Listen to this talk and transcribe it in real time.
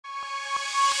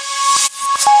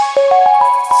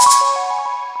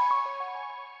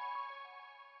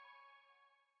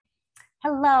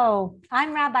Hello,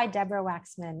 I'm Rabbi Deborah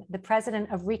Waxman, the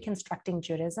president of Reconstructing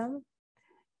Judaism,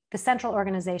 the central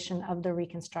organization of the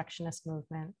Reconstructionist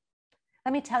movement.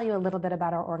 Let me tell you a little bit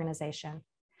about our organization.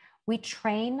 We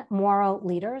train moral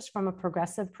leaders from a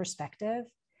progressive perspective.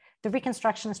 The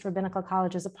Reconstructionist Rabbinical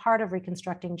College is a part of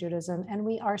Reconstructing Judaism, and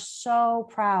we are so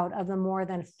proud of the more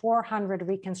than 400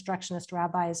 Reconstructionist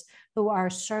rabbis who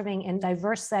are serving in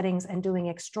diverse settings and doing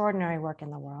extraordinary work in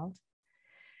the world.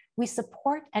 We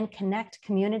support and connect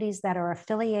communities that are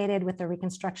affiliated with the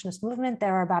Reconstructionist movement.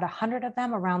 There are about 100 of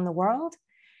them around the world.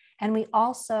 And we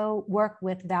also work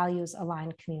with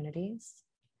values-aligned communities.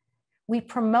 We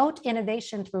promote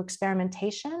innovation through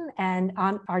experimentation and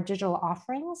on our digital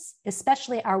offerings,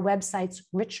 especially our websites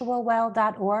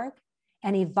ritualwell.org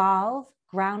and Evolve,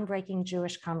 Groundbreaking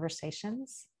Jewish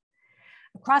Conversations.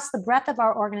 Across the breadth of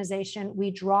our organization,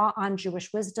 we draw on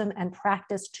Jewish wisdom and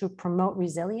practice to promote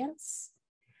resilience.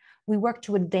 We work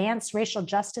to advance racial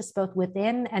justice both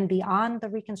within and beyond the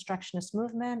Reconstructionist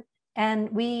movement,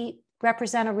 and we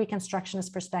represent a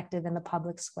Reconstructionist perspective in the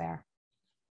public square.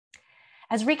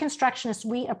 As Reconstructionists,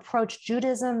 we approach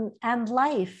Judaism and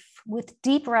life with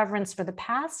deep reverence for the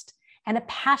past and a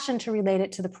passion to relate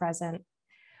it to the present.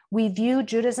 We view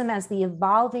Judaism as the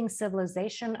evolving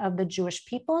civilization of the Jewish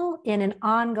people in an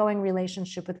ongoing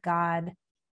relationship with God.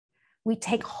 We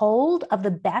take hold of the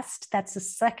best that the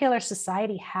secular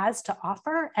society has to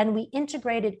offer, and we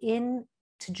integrate it into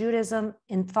Judaism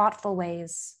in thoughtful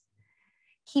ways.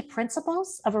 Key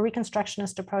principles of a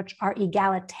Reconstructionist approach are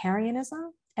egalitarianism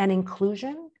and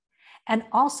inclusion, and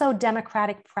also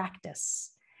democratic practice.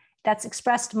 That's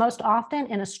expressed most often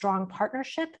in a strong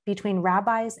partnership between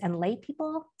rabbis and lay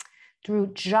people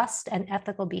through just and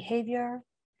ethical behavior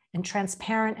and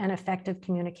transparent and effective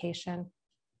communication.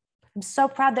 I'm so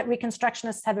proud that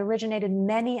Reconstructionists have originated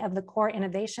many of the core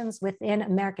innovations within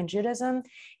American Judaism,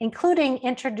 including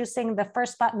introducing the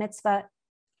first bat mitzvah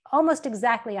almost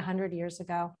exactly 100 years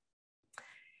ago.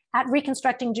 At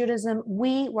Reconstructing Judaism,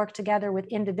 we work together with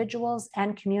individuals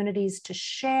and communities to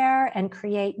share and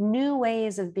create new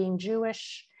ways of being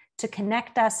Jewish, to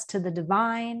connect us to the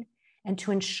divine, and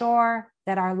to ensure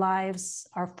that our lives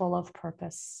are full of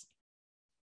purpose.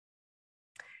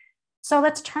 So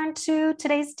let's turn to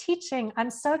today's teaching.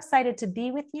 I'm so excited to be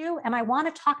with you, and I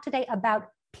want to talk today about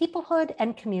peoplehood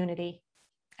and community.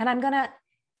 And I'm going to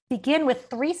begin with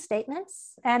 3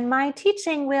 statements, and my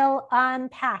teaching will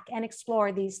unpack and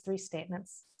explore these 3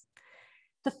 statements.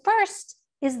 The first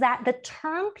is that the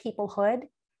term peoplehood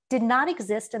did not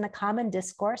exist in the common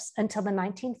discourse until the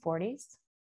 1940s.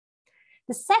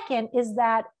 The second is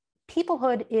that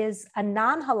peoplehood is a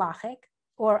non-halachic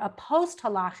or a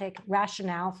post-halachic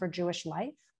rationale for Jewish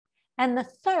life. And the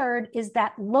third is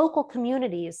that local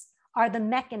communities are the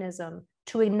mechanism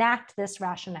to enact this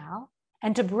rationale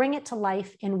and to bring it to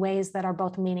life in ways that are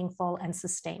both meaningful and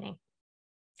sustaining.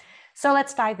 So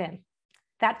let's dive in.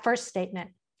 That first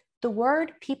statement, the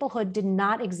word peoplehood did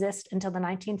not exist until the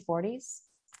 1940s,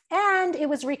 and it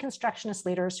was Reconstructionist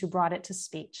leaders who brought it to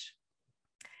speech.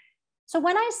 So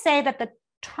when I say that the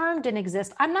term didn't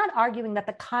exist, I'm not arguing that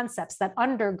the concepts that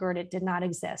undergird it did not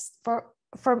exist.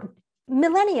 For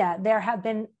millennia, there have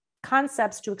been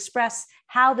concepts to express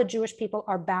how the Jewish people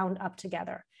are bound up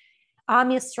together. Am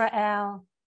Yisrael,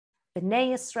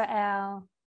 B'nai Yisrael,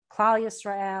 Klal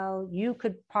Yisrael, you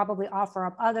could probably offer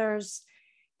up others.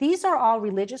 These are all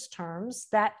religious terms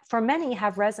that for many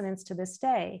have resonance to this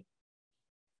day.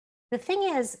 The thing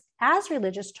is, as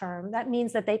religious term, that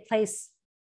means that they place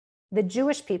the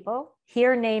Jewish people,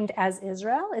 here named as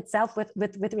Israel itself with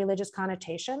religious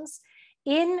connotations,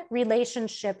 in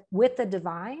relationship with the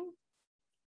divine,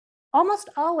 almost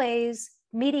always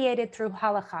mediated through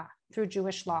halakha, through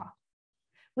Jewish law,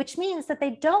 which means that they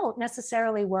don't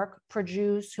necessarily work for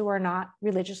Jews who are not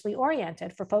religiously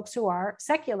oriented, for folks who are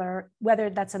secular, whether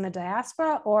that's in the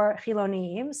diaspora or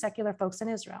chilonim, secular folks in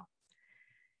Israel.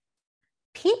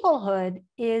 Peoplehood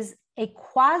is a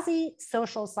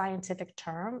quasi-social scientific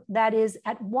term that is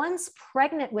at once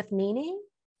pregnant with meaning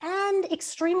and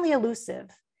extremely elusive.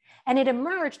 And it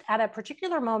emerged at a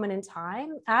particular moment in time,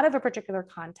 out of a particular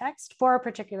context, for a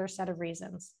particular set of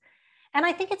reasons. And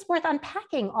I think it's worth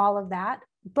unpacking all of that,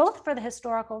 both for the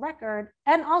historical record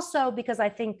and also because I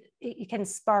think it can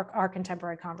spark our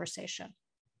contemporary conversation.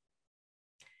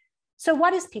 So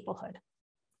what is peoplehood?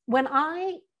 When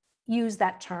I use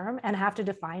that term and have to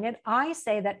define it, I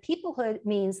say that peoplehood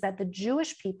means that the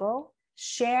Jewish people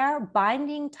share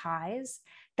binding ties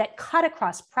that cut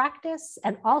across practice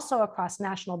and also across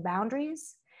national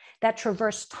boundaries, that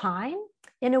traverse time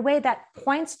in a way that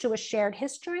points to a shared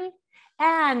history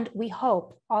and, we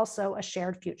hope, also a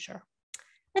shared future.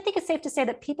 I think it's safe to say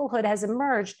that peoplehood has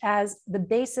emerged as the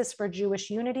basis for Jewish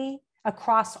unity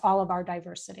across all of our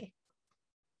diversity.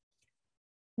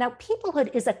 Now,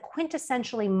 peoplehood is a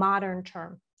quintessentially modern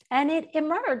term, and it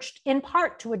emerged in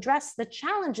part to address the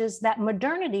challenges that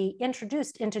modernity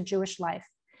introduced into Jewish life.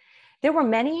 There were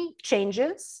many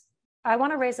changes. I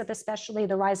want to raise up especially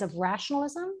the rise of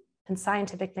rationalism and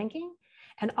scientific thinking,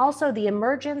 and also the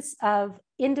emergence of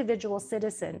individual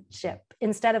citizenship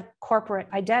instead of corporate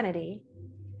identity.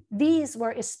 These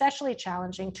were especially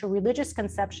challenging to religious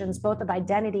conceptions, both of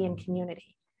identity and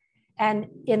community. And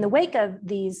in the wake of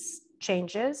these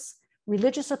changes,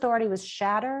 religious authority was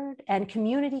shattered and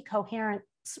community coherence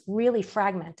really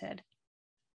fragmented.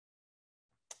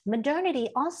 Modernity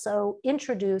also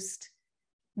introduced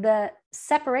the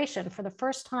separation for the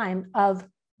first time of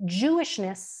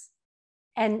Jewishness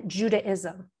and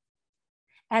Judaism.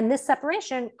 And this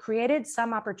separation created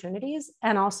some opportunities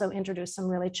and also introduced some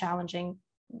really challenging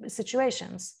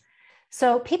situations.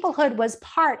 So peoplehood was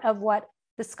part of what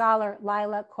the scholar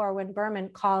Lila Corwin Berman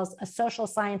calls a social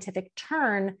scientific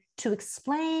turn to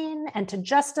explain and to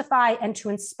justify and to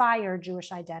inspire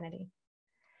Jewish identity.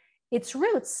 Its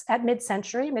roots at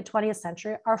mid-century, mid-20th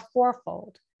century, are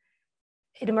fourfold.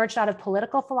 It emerged out of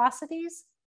political philosophies,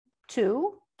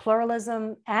 two,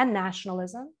 pluralism and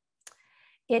nationalism.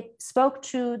 It spoke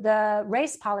to the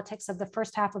race politics of the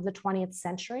first half of the 20th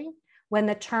century, when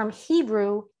the term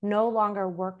Hebrew no longer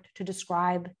worked to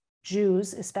describe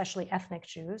Jews, especially ethnic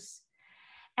Jews.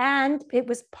 And it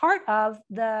was part of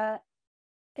the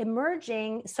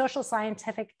emerging social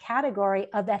scientific category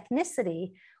of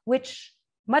ethnicity, which,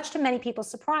 much to many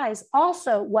people's surprise,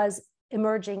 also was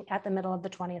emerging at the middle of the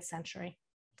 20th century.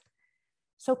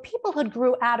 So peoplehood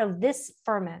grew out of this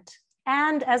ferment.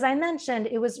 And as I mentioned,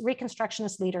 it was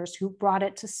Reconstructionist leaders who brought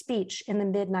it to speech in the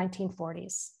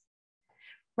mid-1940s.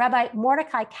 Rabbi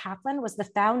Mordecai Kaplan was the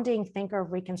founding thinker of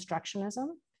Reconstructionism,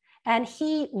 and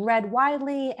he read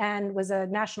widely and was a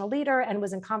national leader and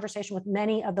was in conversation with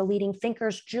many of the leading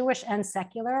thinkers, Jewish and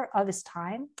secular, of his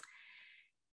time.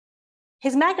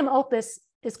 His magnum opus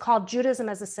is called Judaism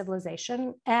as a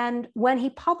Civilization, and when he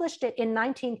published it in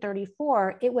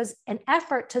 1934, it was an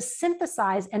effort to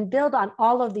synthesize and build on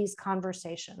all of these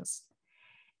conversations.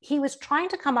 He was trying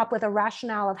to come up with a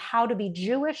rationale of how to be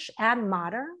Jewish and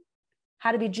modern,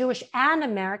 how to be Jewish and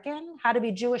American, how to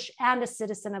be Jewish and a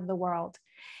citizen of the world.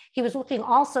 He was looking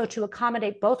also to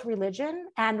accommodate both religion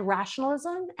and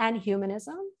rationalism and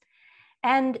humanism.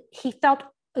 And he felt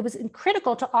it was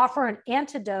critical to offer an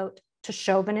antidote to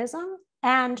chauvinism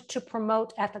and to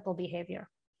promote ethical behavior.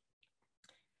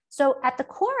 So at the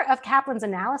core of Kaplan's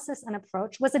analysis and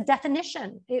approach was a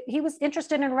definition. He was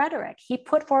interested in rhetoric. He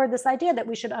put forward this idea that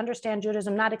we should understand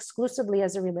Judaism not exclusively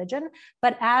as a religion,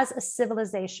 but as a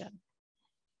civilization.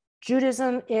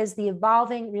 Judaism is the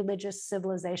evolving religious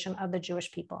civilization of the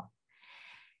Jewish people.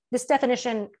 This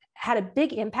definition had a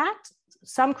big impact,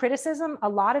 some criticism, a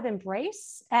lot of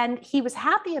embrace, and he was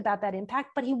happy about that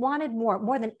impact, but he wanted more.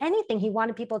 More than anything, he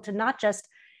wanted people to not just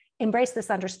embrace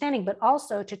this understanding, but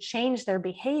also to change their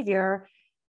behavior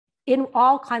in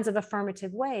all kinds of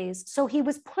affirmative ways. So he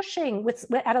was pushing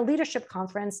at a leadership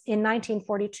conference in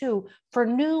 1942 for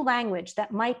new language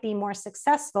that might be more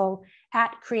successful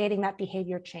at creating that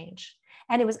behavior change.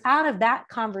 And it was out of that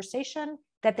conversation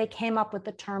that they came up with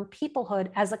the term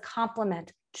peoplehood as a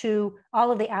complement to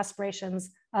all of the aspirations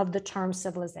of the term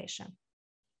civilization.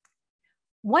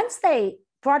 Once they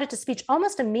brought it to speech,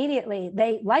 almost immediately,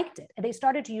 they liked it. And they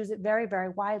started to use it very, very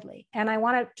widely. And I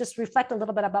want to just reflect a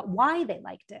little bit about why they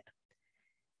liked it.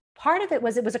 Part of it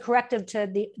was a corrective to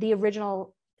the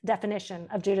original definition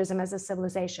of Judaism as a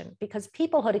civilization, because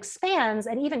peoplehood expands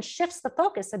and even shifts the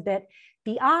focus a bit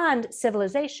beyond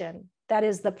civilization, that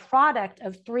is the product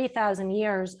of 3,000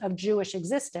 years of Jewish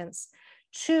existence,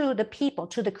 to the people,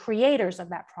 to the creators of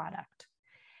that product.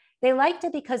 They liked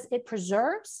it because it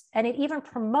preserves and it even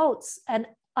promotes an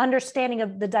understanding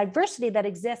of the diversity that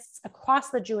exists across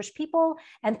the Jewish people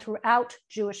and throughout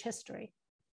Jewish history.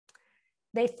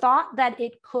 They thought that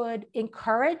it could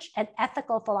encourage an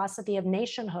ethical philosophy of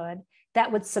nationhood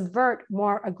that would subvert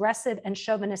more aggressive and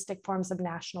chauvinistic forms of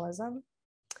nationalism.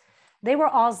 They were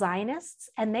all Zionists,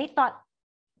 and they thought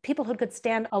peoplehood could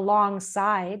stand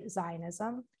alongside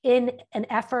Zionism in an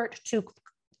effort to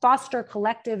foster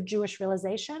collective Jewish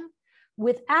realization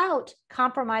without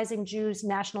compromising Jews'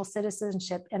 national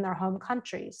citizenship in their home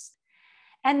countries.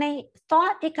 And they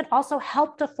thought it could also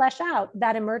help to flesh out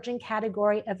that emerging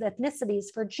category of ethnicities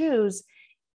for Jews,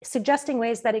 suggesting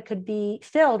ways that it could be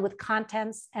filled with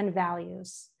contents and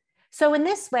values. So in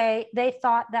this way, they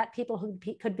thought that people who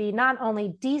could be not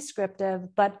only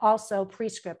descriptive, but also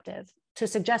prescriptive to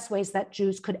suggest ways that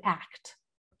Jews could act.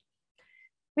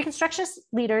 Reconstructionist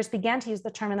leaders began to use the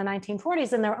term in the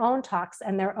 1940s in their own talks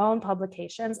and their own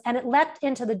publications, and it leapt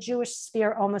into the Jewish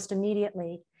sphere almost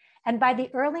immediately. And by the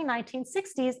early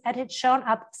 1960s, it had shown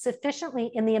up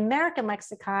sufficiently in the American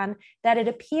lexicon that it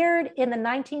appeared in the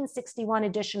 1961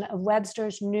 edition of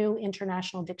Webster's New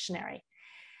International Dictionary.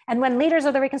 And when leaders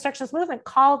of the Reconstructionist movement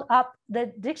called up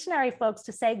the dictionary folks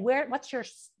to say, what's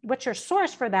your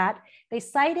source for that? They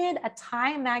cited a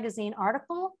Time magazine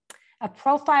article, a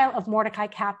profile of Mordecai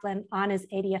Kaplan on his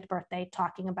 80th birthday,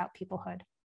 talking about peoplehood.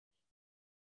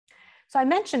 So I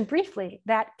mentioned briefly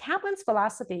that Kaplan's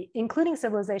philosophy, including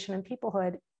civilization and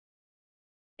peoplehood,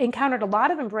 encountered a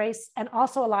lot of embrace and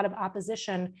also a lot of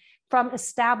opposition from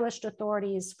established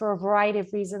authorities for a variety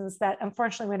of reasons that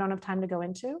unfortunately we don't have time to go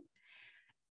into.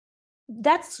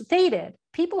 That's faded.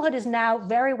 Peoplehood is now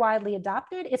very widely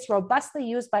adopted. It's robustly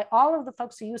used by all of the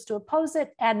folks who used to oppose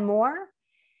it and more.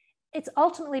 It's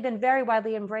ultimately been very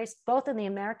widely embraced, both in the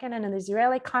American and in the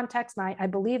Israeli context, and I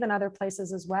believe in other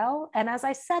places as well. And as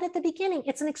I said at the beginning,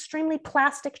 it's an extremely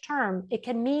plastic term. It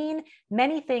can mean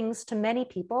many things to many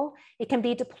people. It can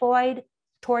be deployed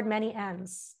toward many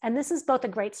ends. And this is both a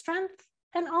great strength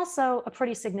and also a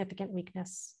pretty significant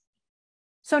weakness.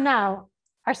 So now,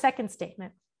 our second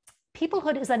statement.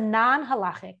 Peoplehood is a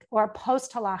non-halachic or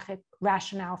post-halachic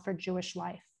rationale for Jewish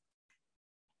life.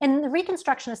 In the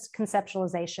Reconstructionist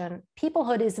conceptualization,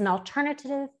 peoplehood is an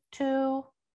alternative to,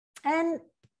 and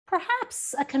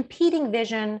perhaps a competing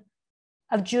vision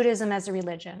of Judaism as a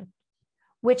religion,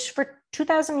 which for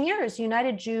 2,000 years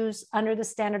united Jews under the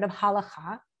standard of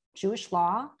halakha, Jewish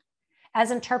law,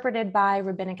 as interpreted by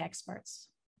rabbinic experts.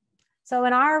 So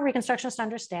in our Reconstructionist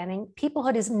understanding,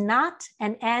 peoplehood is not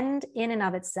an end in and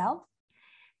of itself.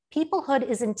 Peoplehood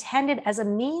is intended as a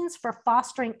means for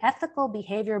fostering ethical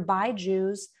behavior by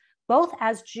Jews, both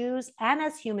as Jews and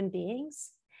as human beings,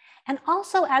 and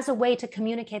also as a way to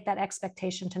communicate that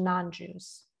expectation to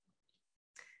non-Jews.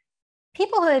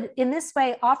 Peoplehood in this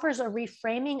way offers a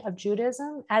reframing of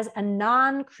Judaism as a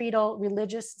non-creedal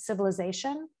religious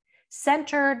civilization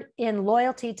centered in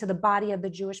loyalty to the body of the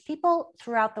Jewish people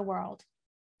throughout the world.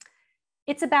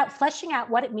 It's about fleshing out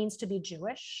what it means to be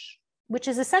Jewish, which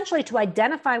is essentially to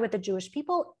identify with the Jewish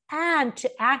people and to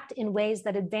act in ways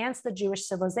that advance the Jewish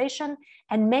civilization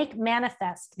and make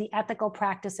manifest the ethical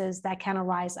practices that can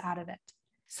arise out of it.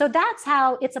 So that's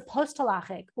how it's a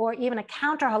post-halachic or even a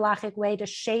counter-halachic way to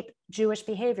shape Jewish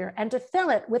behavior and to fill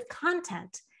it with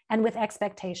content and with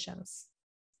expectations.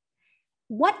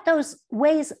 What those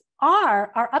ways are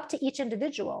up to each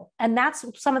individual. And that's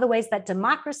some of the ways that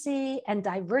democracy and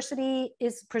diversity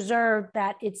is preserved,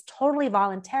 that it's totally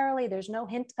voluntarily, there's no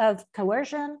hint of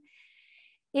coercion.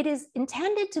 It is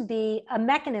intended to be a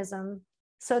mechanism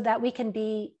so that we can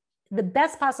be the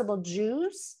best possible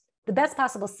Jews, the best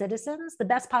possible citizens, the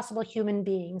best possible human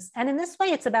beings. And in this way,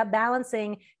 it's about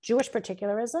balancing Jewish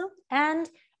particularism and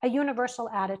a universal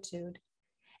attitude.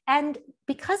 And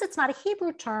because it's not a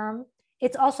Hebrew term,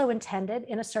 it's also intended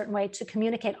in a certain way to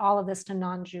communicate all of this to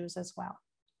non-Jews as well.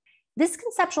 This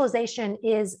conceptualization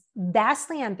is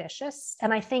vastly ambitious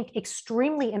and I think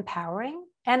extremely empowering.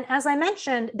 And as I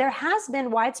mentioned, there has been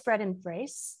widespread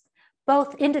embrace,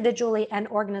 both individually and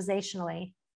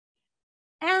organizationally.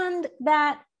 And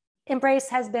that embrace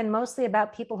has been mostly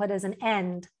about peoplehood as an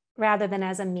end rather than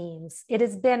as a means. It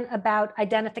has been about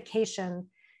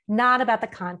identification, not about the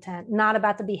content, not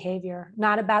about the behavior,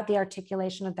 not about the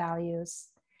articulation of values.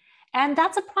 And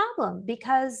that's a problem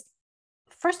because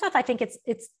first off, I think it's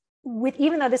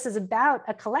even though this is about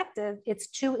a collective, it's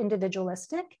too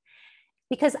individualistic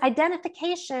because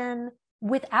identification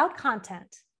without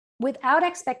content, without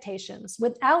expectations,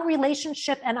 without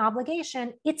relationship and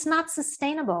obligation, it's not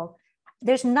sustainable.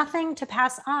 There's nothing to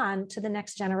pass on to the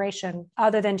next generation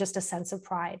other than just a sense of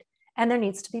pride. And there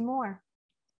needs to be more.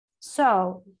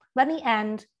 So let me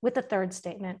end with the third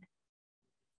statement.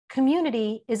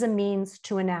 Community is a means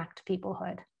to enact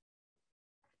peoplehood.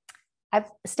 I've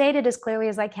stated as clearly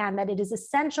as I can that it is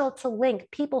essential to link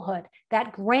peoplehood,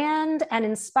 that grand and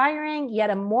inspiring yet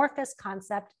amorphous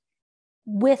concept,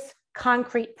 with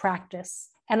concrete practice.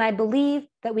 And I believe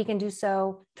that we can do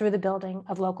so through the building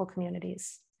of local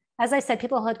communities. As I said,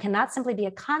 peoplehood cannot simply be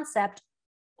a concept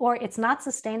or it's not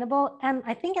sustainable. And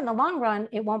I think in the long run,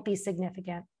 it won't be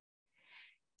significant.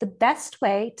 The best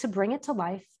way to bring it to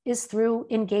life is through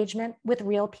engagement with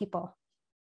real people.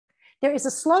 There is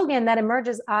a slogan that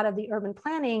emerges out of the urban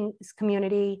planning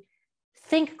community,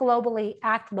 think globally,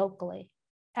 act locally.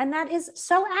 And that is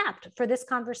so apt for this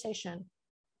conversation.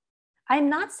 I'm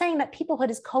not saying that peoplehood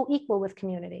is co-equal with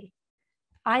community.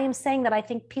 I am saying that I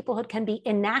think peoplehood can be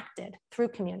enacted through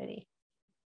community.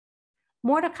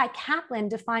 Mordecai Kaplan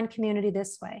defined community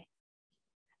this way: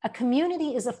 a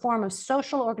community is a form of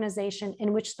social organization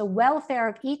in which the welfare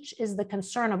of each is the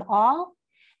concern of all,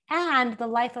 and the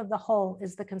life of the whole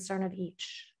is the concern of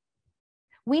each.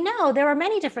 We know there are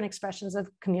many different expressions of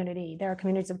community. There are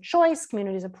communities of choice,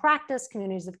 communities of practice,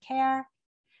 communities of care.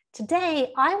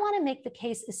 Today, I want to make the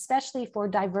case especially for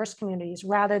diverse communities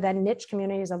rather than niche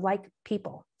communities of like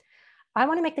people. I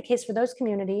want to make the case for those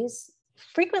communities,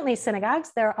 frequently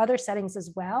synagogues, there are other settings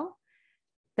as well,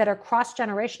 that are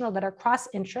cross-generational, that are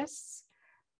cross-interests,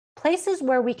 places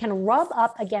where we can rub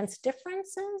up against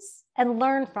differences and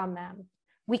learn from them.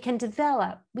 We can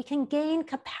develop, we can gain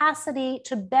capacity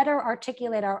to better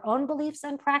articulate our own beliefs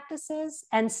and practices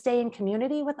and stay in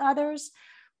community with others.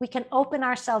 We can open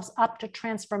ourselves up to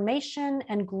transformation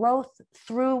and growth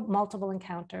through multiple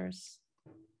encounters.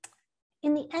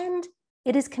 In the end,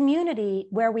 it is community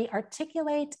where we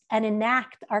articulate and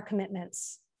enact our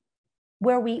commitments,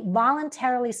 where we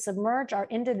voluntarily submerge our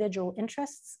individual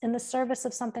interests in the service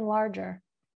of something larger,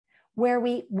 where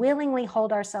we willingly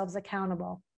hold ourselves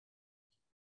accountable.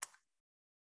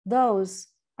 Those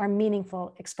are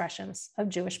meaningful expressions of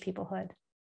Jewish peoplehood.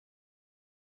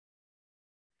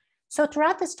 So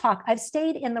throughout this talk, I've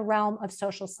stayed in the realm of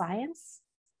social science.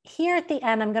 Here at the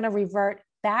end, I'm going to revert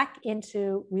back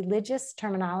into religious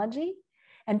terminology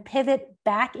and pivot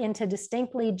back into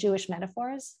distinctly Jewish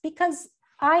metaphors, because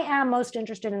I am most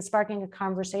interested in sparking a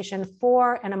conversation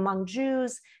for and among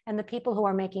Jews and the people who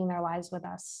are making their lives with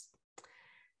us.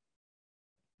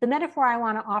 The metaphor I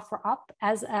want to offer up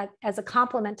as a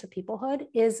complement to peoplehood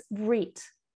is brit,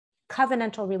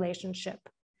 covenantal relationship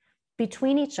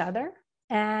between each other.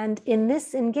 And in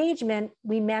this engagement,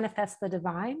 we manifest the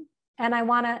divine. And I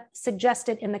want to suggest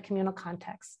it in the communal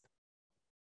context.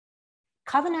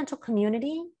 Covenantal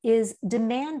community is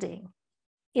demanding.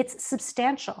 It's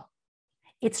substantial.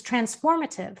 It's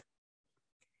transformative.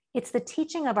 It's the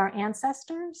teaching of our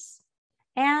ancestors.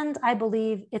 And I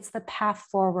believe it's the path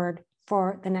forward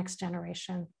for the next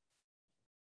generation.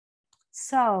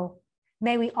 So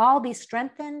may we all be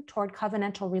strengthened toward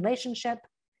covenantal relationship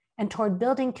and toward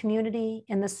building community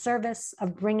in the service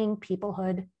of bringing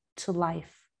peoplehood to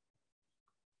life.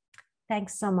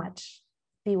 Thanks so much.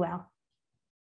 Be well.